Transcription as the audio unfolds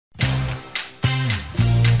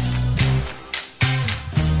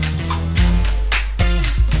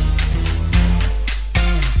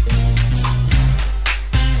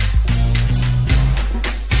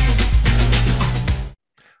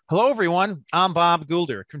Hello, everyone. I'm Bob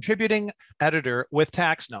Goulder, contributing editor with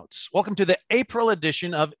Tax Notes. Welcome to the April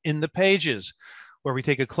edition of In the Pages, where we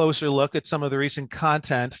take a closer look at some of the recent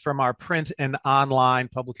content from our print and online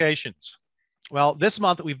publications. Well, this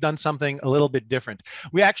month we've done something a little bit different.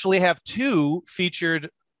 We actually have two featured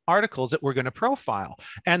articles that we're going to profile,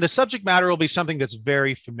 and the subject matter will be something that's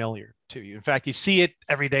very familiar to you. In fact, you see it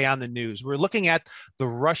every day on the news. We're looking at the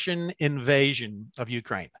Russian invasion of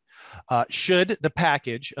Ukraine. Should the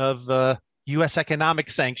package of U.S.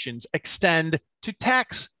 economic sanctions extend to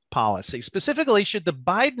tax policy? Specifically, should the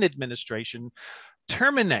Biden administration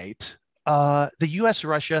terminate the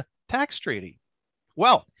U.S.-Russia tax treaty?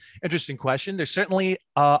 Well, interesting question. There's certainly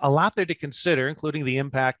a lot there to consider, including the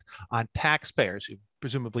impact on taxpayers who've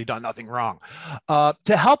presumably done nothing wrong.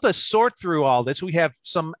 To help us sort through all this, we have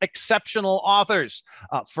some exceptional authors.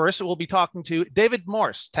 First, we'll be talking to David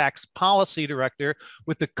Morse, Tax Policy Director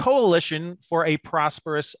with the Coalition for a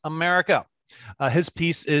Prosperous America. His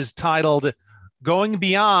piece is titled Going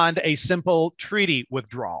Beyond a Simple Treaty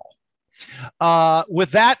Withdrawal.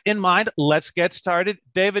 With that in mind, let's get started.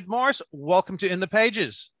 David Morse, welcome to In the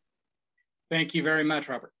Pages. Thank you very much,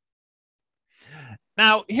 Robert.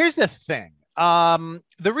 Now, here's the thing.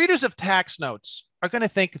 The readers of Tax Notes are going to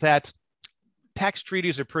think that tax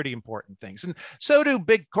treaties are pretty important things. And so do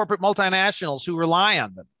big corporate multinationals who rely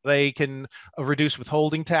on them. They can reduce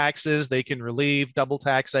withholding taxes. They can relieve double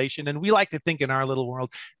taxation. And we like to think in our little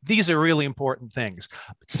world, these are really important things.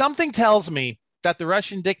 But something tells me that the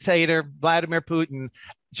Russian dictator, Vladimir Putin,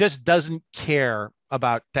 just doesn't care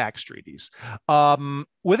about tax treaties.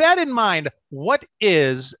 With that in mind, what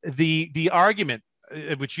is the argument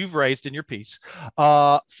which you've raised in your piece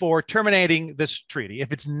for terminating this treaty?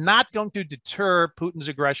 If it's not going to deter Putin's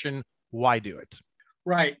aggression, why do it?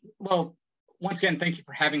 Right. Well, once again, thank you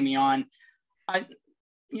for having me on. I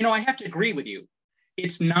have to agree with you.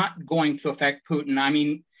 It's not going to affect Putin. I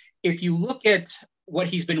mean, if you look at what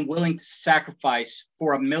he's been willing to sacrifice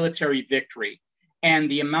for a military victory and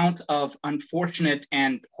the amount of unfortunate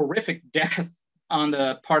and horrific death on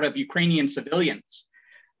the part of Ukrainian civilians,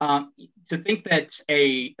 to think that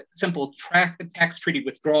a simple tax treaty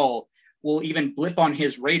withdrawal will even blip on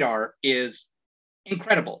his radar is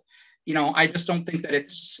incredible. I just don't think that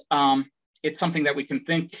it's something that we can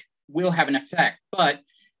think will have an effect. But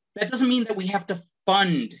that doesn't mean that we have to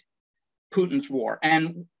fund Putin's war.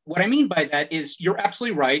 And what I mean by that is you're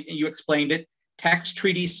absolutely right, and you explained it. Tax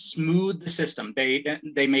treaties smooth the system.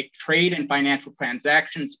 They make trade and financial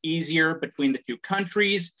transactions easier between the two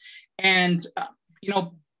countries, and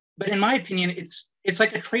But in my opinion, it's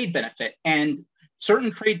like a trade benefit, and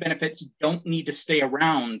certain trade benefits don't need to stay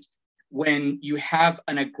around when you have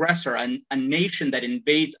an aggressor, a nation that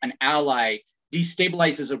invades an ally,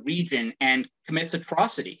 destabilizes a region, and commits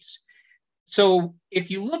atrocities. So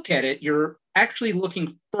if you look at it, you're actually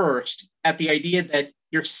looking first at the idea that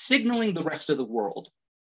you're signaling the rest of the world.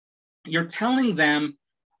 You're telling them,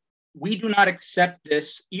 we do not accept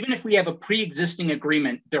this. Even if we have a pre-existing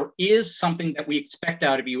agreement, there is something that we expect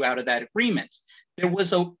out of you out of that agreement. There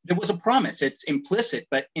was a promise. It's implicit,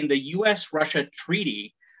 but in the U.S.-Russia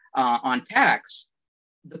treaty on tax,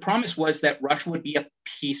 the promise was that Russia would be a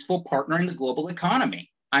peaceful partner in the global economy.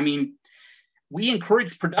 I mean, we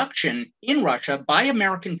encouraged production in Russia by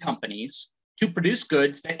American companies to produce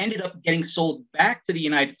goods that ended up getting sold back to the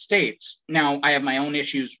United States. Now, I have my own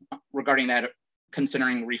issues regarding that,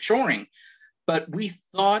 considering reshoring, but we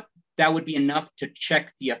thought that would be enough to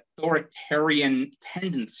check the authoritarian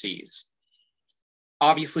tendencies.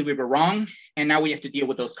 Obviously, we were wrong, and now we have to deal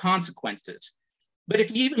with those consequences. But if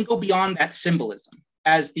you even go beyond that symbolism,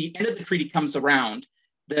 as the end of the treaty comes around,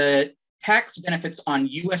 the tax benefits on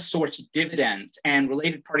US sourced dividends and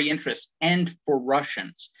related party interests end for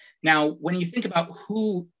Russians. Now, when you think about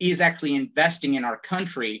who is actually investing in our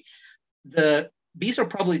country, these are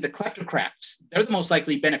probably the kleptocrats. They're the most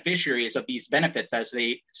likely beneficiaries of these benefits as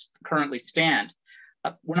they currently stand.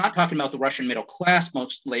 We're not talking about the Russian middle class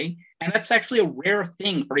mostly, and that's actually a rare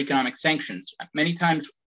thing for economic sanctions. Many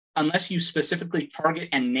times, unless you specifically target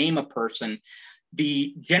and name a person,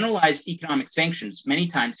 the generalized economic sanctions many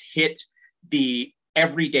times hit the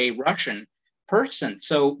everyday Russian person.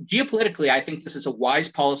 So geopolitically, I think this is a wise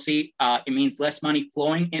policy. It means less money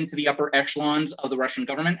flowing into the upper echelons of the Russian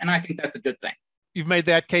government, and I think that's a good thing. You've made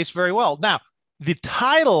that case very well. Now, the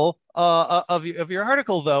title of your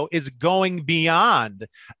article, though, is Going Beyond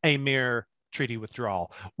a Mere treaty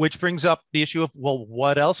withdrawal, which brings up the issue of, well,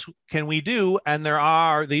 what else can we do? And there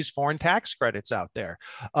are these foreign tax credits out there.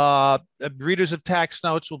 Readers of tax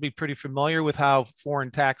notes will be pretty familiar with how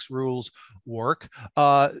foreign tax rules work.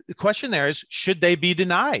 The question there is, should they be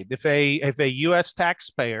denied? If a U.S.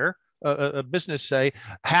 taxpayer, a business, say,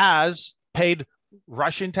 has paid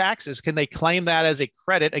Russian taxes, can they claim that as a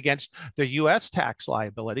credit against their U.S. tax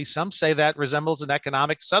liability? Some say that resembles an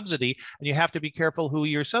economic subsidy, and you have to be careful who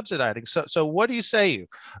you're subsidizing. So what do you say?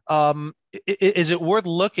 Is it worth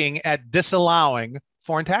looking at disallowing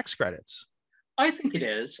foreign tax credits? I think it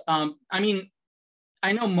is. I mean,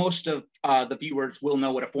 I know most of the viewers will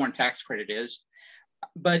know what a foreign tax credit is,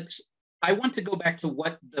 but I want to go back to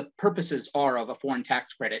what the purposes are of a foreign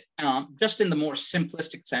tax credit, just in the more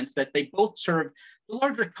simplistic sense that they both serve the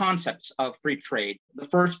larger concepts of free trade. The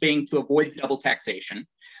first being to avoid double taxation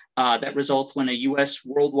that results when a U.S.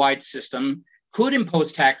 worldwide system could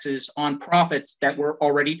impose taxes on profits that were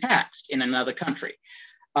already taxed in another country.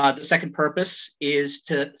 The second purpose is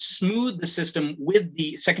to smooth the system with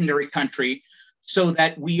the secondary country so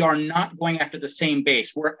that we are not going after the same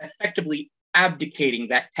base. We're effectively abdicating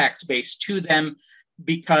that tax base to them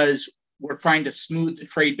because we're trying to smooth the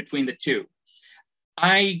trade between the two.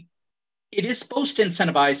 It is supposed to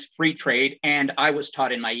incentivize free trade, and I was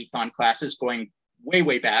taught in my econ classes going way,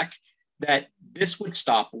 way back that this would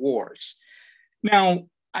stop wars. Now,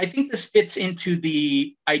 I think this fits into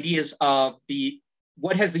the ideas of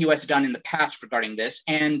what has the U.S. done in the past regarding this,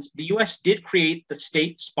 and the U.S. did create the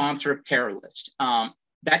state sponsor of terror list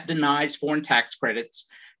that denies foreign tax credits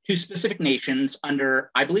to specific nations under,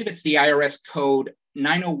 I believe it's the IRS code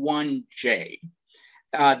 901J.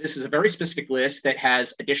 This is a very specific list that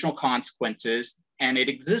has additional consequences, and it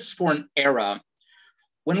exists for an era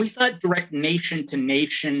when we thought direct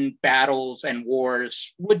nation-to-nation battles and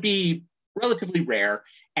wars would be relatively rare,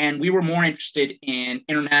 and we were more interested in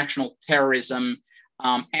international terrorism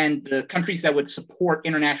and the countries that would support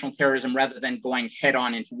international terrorism rather than going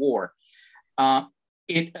head-on into war.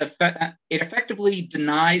 It effectively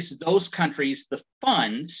denies those countries the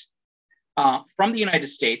funds from the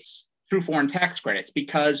United States through foreign tax credits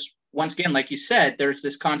because, once again, like you said, there's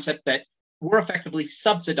this concept that we're effectively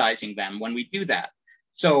subsidizing them when we do that.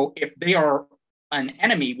 So if they are an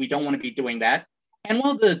enemy, we don't want to be doing that. And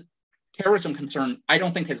while the terrorism concern, I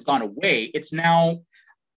don't think has gone away, it's now,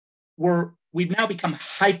 we've now become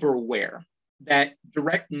hyper aware that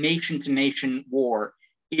direct nation-to-nation war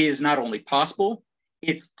is not only possible,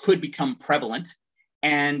 it could become prevalent,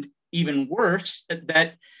 and even worse,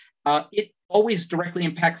 that it always directly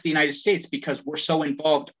impacts the United States because we're so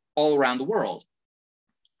involved all around the world.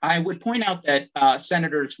 I would point out that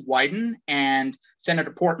Senators Wyden and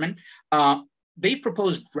Senator Portman, they've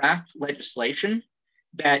proposed draft legislation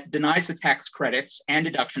that denies the tax credits and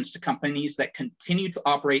deductions to companies that continue to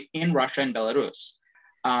operate in Russia and Belarus.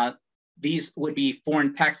 These would be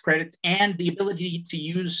foreign tax credits and the ability to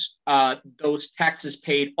use those taxes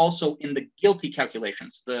paid also in the GILTI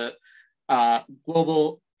calculations, the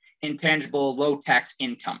global intangible low tax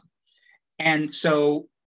income. And so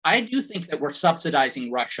I do think that we're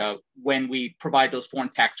subsidizing Russia when we provide those foreign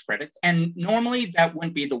tax credits. And normally that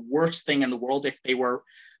wouldn't be the worst thing in the world if they were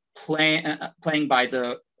playing by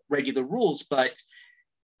the regular rules. But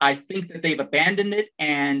I think that they've abandoned it,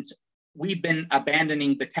 and we've been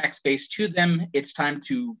abandoning the tax base to them. It's time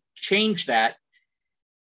to change that.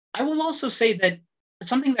 I will also say that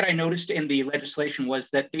something that I noticed in the legislation was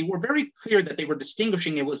that they were very clear that they were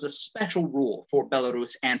distinguishing it was a special rule for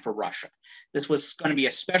Belarus and for Russia. This was going to be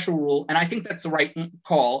a special rule, and I think that's the right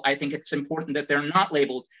call. I think it's important that they're not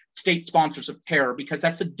labeled state sponsors of terror because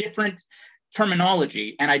that's a different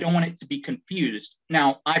terminology, and I don't want it to be confused.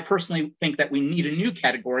 Now, I personally think that we need a new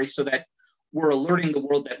category so that we're alerting the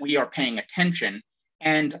world that we are paying attention.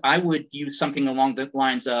 And I would use something along the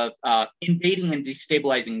lines of invading and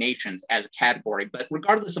destabilizing nations as a category. But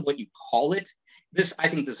regardless of what you call it, I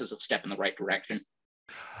think this is a step in the right direction.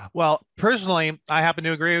 Well, personally, I happen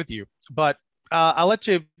to agree with you, but I'll let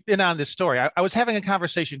you in on this story. I was having a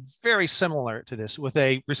conversation very similar to this with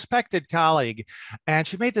a respected colleague, and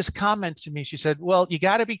she made this comment to me. She said, well, you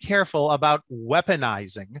got to be careful about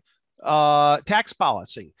weaponizing tax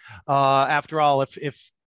policy. After all,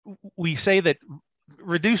 if we say that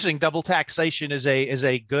reducing double taxation is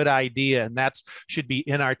a good idea, and that should be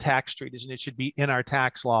in our tax treaties and it should be in our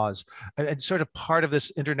tax laws and sort of part of this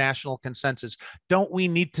international consensus, don't we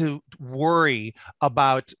need to worry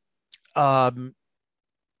about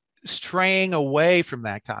straying away from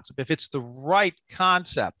that concept? If it's the right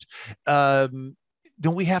concept,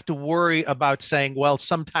 don't we have to worry about saying, well,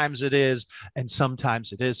 sometimes it is and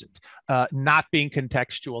sometimes it isn't, not being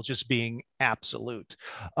contextual, just being absolute?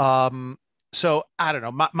 So I don't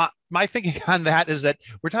know. My thinking on that is that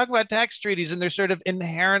we're talking about tax treaties and they're sort of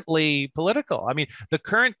inherently political. I mean, the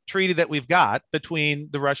current treaty that we've got between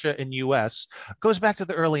the Russia and US goes back to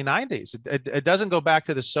the early 90s. It doesn't go back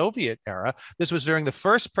to the Soviet era. This was during the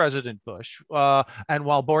first President Bush, and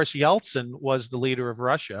while Boris Yeltsin was the leader of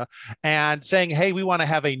Russia, and saying, hey, we want to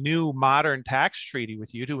have a new modern tax treaty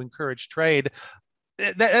with you to encourage trade.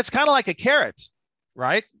 That's kind of like a carrot,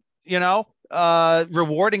 right?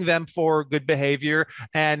 Rewarding them for good behavior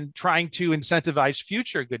and trying to incentivize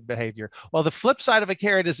future good behavior. Well, the flip side of a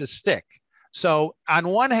carrot is a stick. So on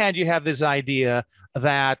one hand, you have this idea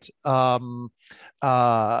that the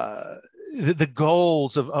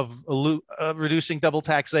goals of reducing double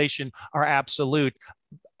taxation are absolute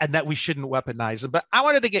and that we shouldn't weaponize them. But I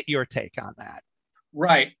wanted to get your take on that.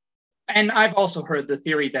 Right. And I've also heard the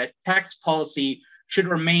theory that tax policy should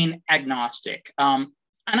remain agnostic.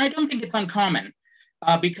 And I don't think it's uncommon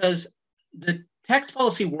because the tax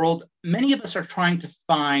policy world, many of us are trying to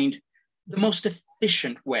find the most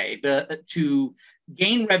efficient way to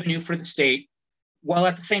gain revenue for the state while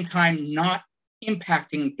at the same time not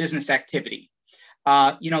impacting business activity.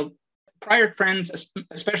 Prior trends,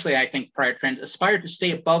 especially I think prior trends, aspire to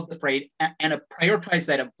stay above the fray and prioritize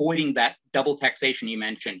that, avoiding that double taxation you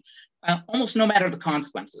mentioned, almost no matter the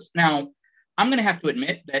consequences. Now, I'm going to have to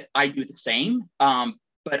admit that I do the same,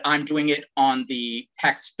 but I'm doing it on the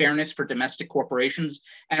tax fairness for domestic corporations,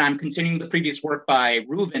 and I'm continuing the previous work by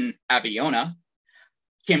Reuven Aviona,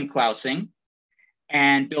 Kim Klausing,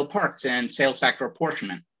 and Bill Parks in sales factor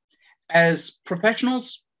apportionment. As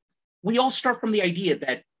professionals, we all start from the idea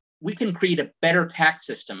that we can create a better tax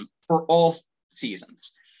system for all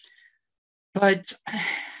seasons. But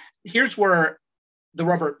here's where the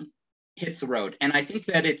rubber hits the road. And I think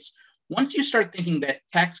that it's once you start thinking that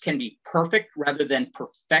tax can be perfect rather than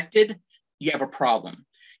perfected, you have a problem.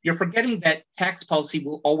 You're forgetting that tax policy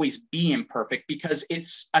will always be imperfect because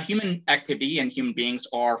it's a human activity and human beings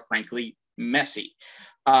are frankly messy.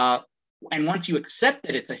 And once you accept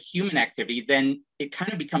that it's a human activity, then it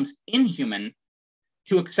kind of becomes inhuman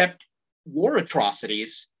to accept war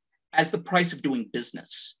atrocities as the price of doing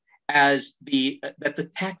business, that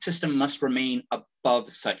the tax system must remain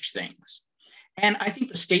above such things. And I think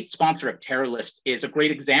the state sponsor of terror list is a great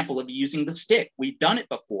example of using the stick. We've done it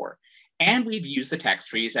before, and we've used the tax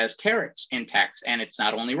trees as carrots in tax, and it's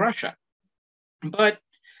not only Russia. But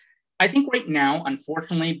I think right now,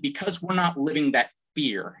 unfortunately, because we're not living that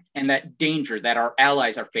fear and that danger that our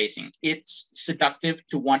allies are facing, it's seductive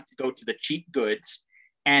to want to go to the cheap goods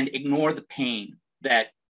and ignore the pain that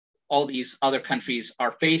all these other countries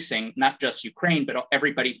are facing, not just Ukraine, but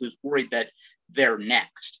everybody who's worried that they're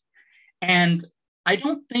next. And I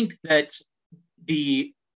don't think that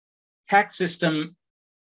the tax system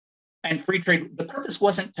and free trade, the purpose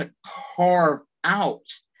wasn't to carve out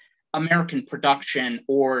American production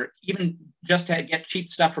or even just to get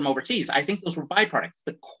cheap stuff from overseas. I think those were byproducts.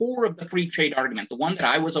 The core of the free trade argument, the one that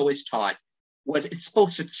I was always taught, was it's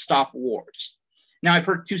supposed to stop wars. Now, I've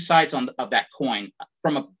heard two sides of that coin.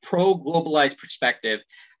 From a pro-globalized perspective,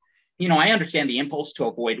 I understand the impulse to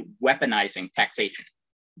avoid weaponizing taxation,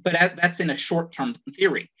 but that's in a short-term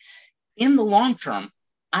theory. In the long term,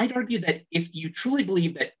 I'd argue that if you truly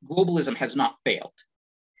believe that globalism has not failed,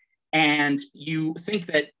 and you think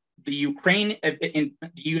that the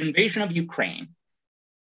invasion of Ukraine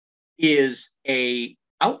is an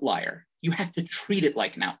outlier, you have to treat it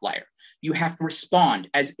like an outlier. You have to respond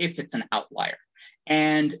as if it's an outlier.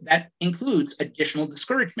 And that includes additional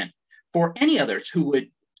discouragement for any others who would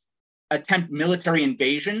attempt military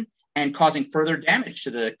invasion and causing further damage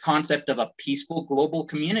to the concept of a peaceful global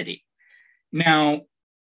community. Now,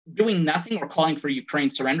 doing nothing or calling for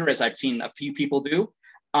Ukraine's surrender, as I've seen a few people do,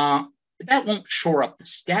 that won't shore up the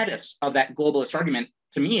status of that globalist argument.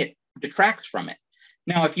 To me, it detracts from it.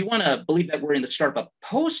 Now, if you want to believe that we're in the start of a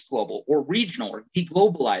post-global or regional or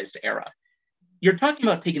deglobalized era, you're talking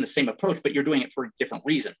about taking the same approach, but you're doing it for a different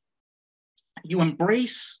reason. You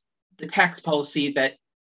embrace the tax policy that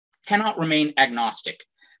cannot remain agnostic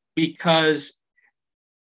because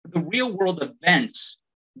the real world events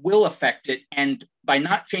will affect it. And by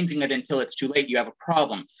not changing it until it's too late, you have a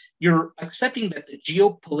problem. You're accepting that the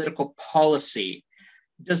geopolitical policy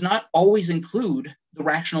does not always include the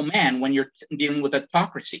rational man when you're dealing with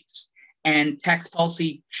autocracies, and tax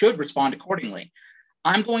policy should respond accordingly.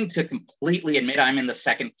 I'm going to completely admit I'm in the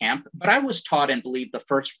second camp, but I was taught and believed the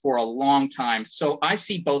first for a long time. So I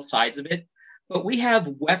see both sides of it, but we have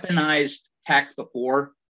weaponized tax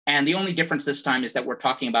before And the only difference this time is that we're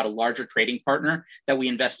talking about a larger trading partner that we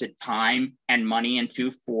invested time and money into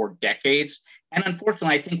for decades. And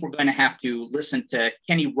unfortunately, I think we're going to have to listen to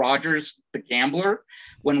Kenny Rogers, the gambler,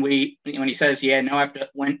 when he says,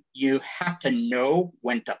 when you have to know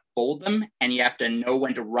when to fold them, and you have to know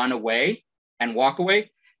when to run away and walk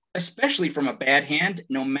away, especially from a bad hand,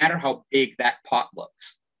 no matter how big that pot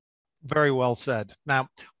looks. Very well said. Now,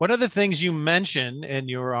 one of the things you mention in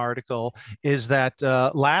your article is that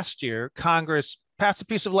last year, Congress passed a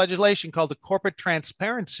piece of legislation called the Corporate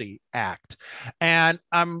Transparency Act. And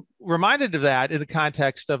I'm reminded of that in the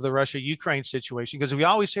context of the Russia-Ukraine situation, because we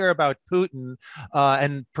always hear about Putin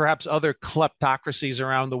and perhaps other kleptocracies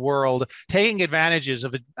around the world taking advantages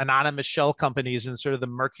of anonymous shell companies in sort of the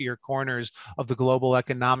murkier corners of the global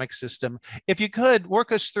economic system. If you could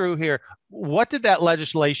work us through here, what did that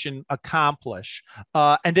legislation accomplish?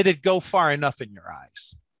 And did it go far enough in your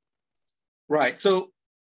eyes? Right. So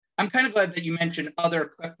I'm kind of glad that you mentioned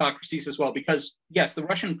other kleptocracies as well, because yes, the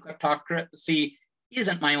Russian kleptocracy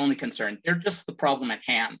isn't my only concern. They're just the problem at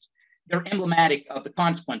hand. They're emblematic of the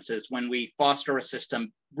consequences when we foster a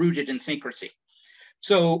system rooted in secrecy.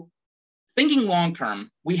 So thinking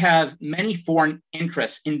long-term, we have many foreign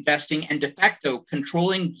interests investing and de facto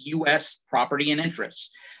controlling US property and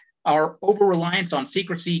interests. Our over-reliance on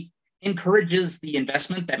secrecy encourages the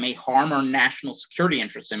investment that may harm our national security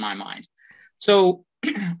interests, in my mind. So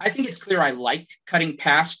I think it's clear I like cutting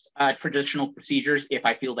past traditional procedures if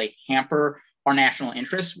I feel they hamper our national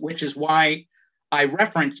interests, which is why I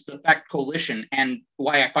reference the Fact Coalition and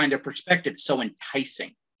why I find their perspective so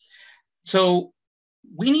enticing. So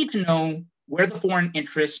we need to know where the foreign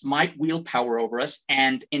interests might wield power over us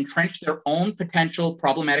and entrench their own potential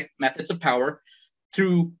problematic methods of power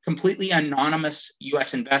through completely anonymous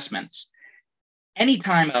US investments.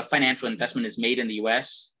 Anytime a financial investment is made in the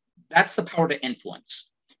US, that's the power to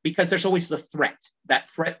influence, because there's always the threat that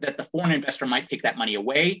the foreign investor might take that money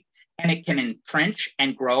away, and it can entrench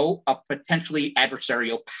and grow a potentially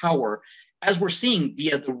adversarial power, as we're seeing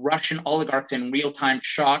via the Russian oligarchs in real-time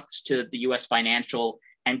shocks to the US financial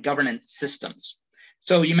and governance systems.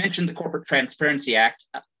 So you mentioned the Corporate Transparency Act.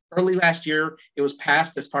 Early last year, it was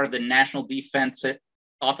passed as part of the National Defense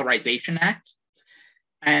Authorization Act.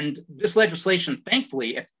 And this legislation,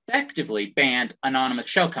 thankfully, effectively banned anonymous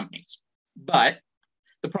shell companies. But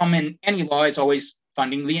the problem in any law is always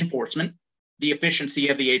funding the enforcement, the efficiency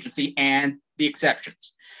of the agency, and the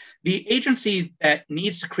exceptions. The agency that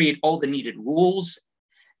needs to create all the needed rules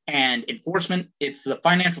and enforcement, it's the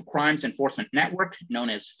Financial Crimes Enforcement Network,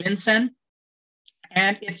 known as FinCEN,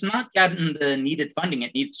 and it's not gotten the needed funding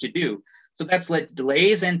it needs to do. So that's led to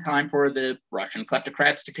delays and time for the Russian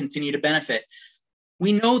kleptocrats to continue to benefit.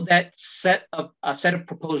 We know that a set of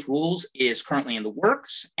proposed rules is currently in the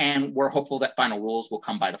works, and we're hopeful that final rules will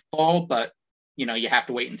come by the fall, but you have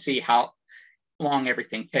to wait and see how long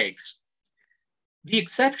everything takes. The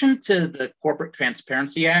exception to the Corporate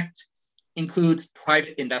Transparency Act include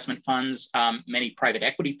private investment funds, many private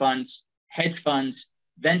equity funds, hedge funds,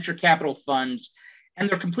 venture capital funds, and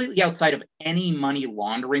they're completely outside of any money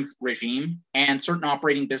laundering regime, and certain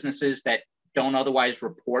operating businesses that don't otherwise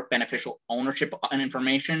report beneficial ownership on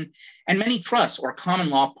information, and many trusts or common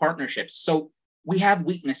law partnerships. So we have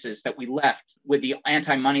weaknesses that we left with the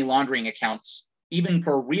anti-money laundering accounts, even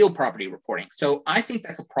for real property reporting. So I think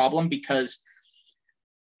that's a problem, because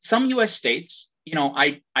some US states,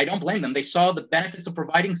 I don't blame them. They saw the benefits of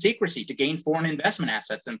providing secrecy to gain foreign investment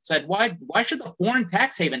assets and said, why should the foreign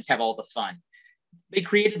tax havens have all the fun? They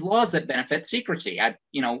created laws that benefit secrecy.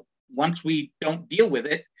 Once we don't deal with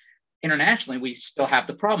it internationally, we still have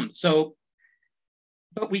the problem. So,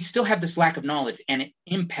 but we still have this lack of knowledge, and it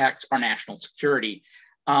impacts our national security.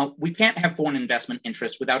 We can't have foreign investment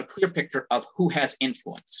interests without a clear picture of who has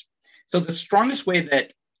influence. So the strongest way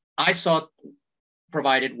that I saw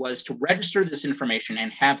provided was to register this information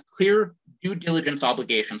and have clear due diligence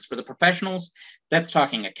obligations for the professionals. That's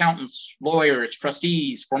talking accountants, lawyers,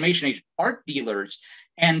 trustees, formation agents, art dealers,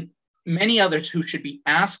 and many others who should be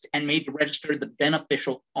asked and made to register the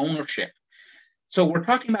beneficial ownership. So we're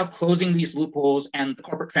talking about closing these loopholes, and the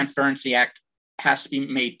Corporate Transparency Act has to be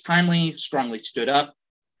made timely, strongly stood up.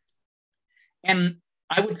 And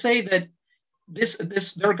I would say that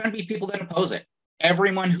there are going to be people that oppose it.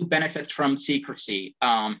 Everyone who benefits from secrecy.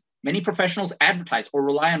 Many professionals advertise or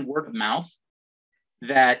rely on word of mouth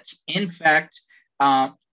that, in fact,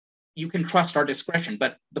 you can trust our discretion.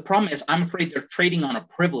 But the problem is, I'm afraid they're trading on a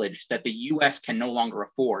privilege that the US can no longer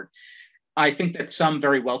afford. I think that some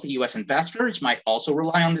very wealthy US investors might also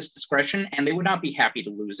rely on this discretion, and they would not be happy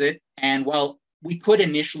to lose it. And while we could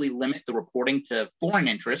initially limit the reporting to foreign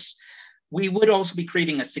interests, We would also be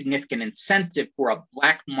creating a significant incentive for a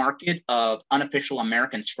black market of unofficial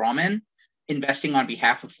American strawmen investing on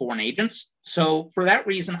behalf of foreign agents. So for that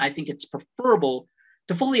reason, I think it's preferable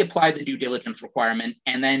to fully apply the due diligence requirement.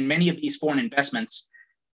 And then many of these foreign investments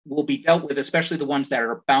will be dealt with, especially the ones that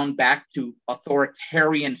are bound back to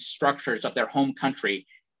authoritarian structures of their home country,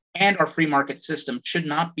 and our free market system should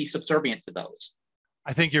not be subservient to those.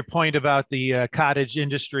 I think your point about the cottage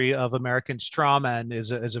industry of American strawmen is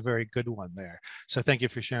a very good one there. So thank you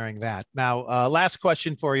for sharing that. Now, last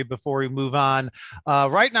question for you before we move on.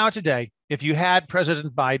 Right now today, if you had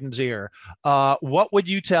President Biden's ear, what would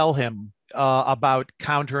you tell him about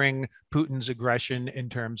countering Putin's aggression in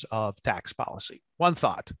terms of tax policy? One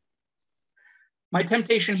thought. My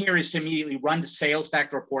temptation here is to immediately run to sales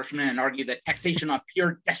tax apportionment and argue that taxation on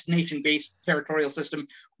pure destination-based territorial system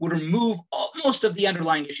would remove most of the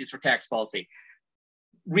underlying issues for tax policy.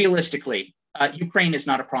 Realistically, Ukraine is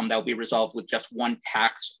not a problem that will be resolved with just one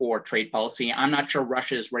tax or trade policy. I'm not sure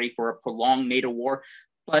Russia is ready for a prolonged NATO war,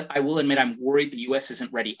 but I will admit I'm worried the US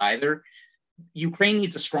isn't ready either. Ukraine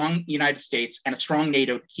needs a strong United States and a strong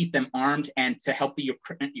NATO to keep them armed and to help the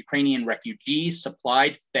Ukrainian refugees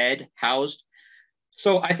supplied, fed, housed.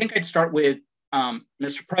 So I think I'd start with,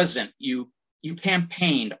 Mr. President, you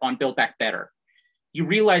campaigned on Build Back Better. You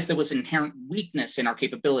realized there was inherent weakness in our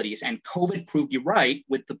capabilities, and COVID proved you right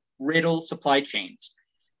with the brittle supply chains.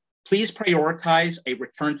 Please prioritize a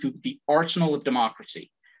return to the arsenal of democracy,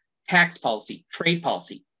 tax policy, trade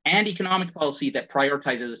policy, and economic policy that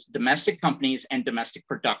prioritizes domestic companies and domestic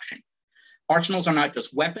production. Arsenals are not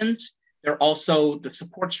just weapons, they're also the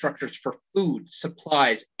support structures for food,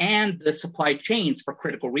 supplies, and the supply chains for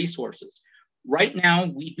critical resources. Right now,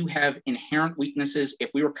 we do have inherent weaknesses.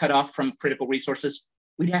 If we were cut off from critical resources,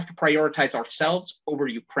 we'd have to prioritize ourselves over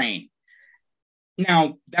Ukraine.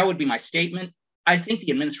 Now, that would be my statement. I think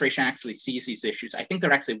the administration actually sees these issues. I think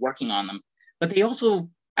they're actually working on them. But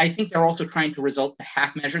I think they're also trying to resort to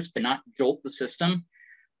half measures to not jolt the system.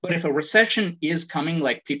 But if a recession is coming,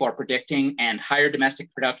 like people are predicting, and higher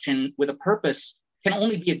domestic production with a purpose can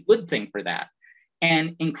only be a good thing for that.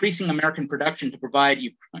 And increasing American production to provide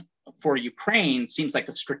for Ukraine seems like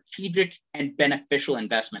a strategic and beneficial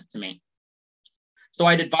investment to me. So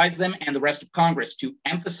I'd advise them and the rest of Congress to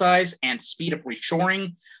emphasize and speed up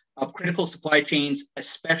reshoring of critical supply chains,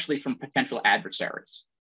 especially from potential adversaries.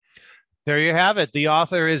 There you have it. The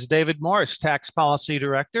author is David Morse, Tax Policy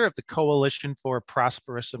Director of the Coalition for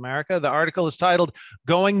Prosperous America. The article is titled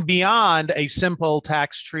Going Beyond a Simple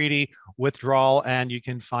Tax Treaty Withdrawal, and you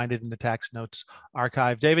can find it in the Tax Notes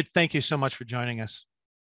archive. David, thank you so much for joining us.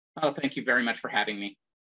 Oh, thank you very much for having me.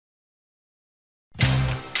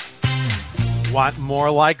 Want more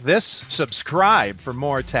like this? Subscribe for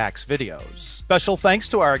more tax videos. Special thanks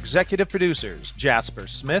to our executive producers, Jasper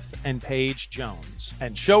Smith and Paige Jones,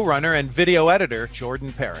 and showrunner and video editor,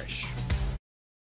 Jordan Parrish.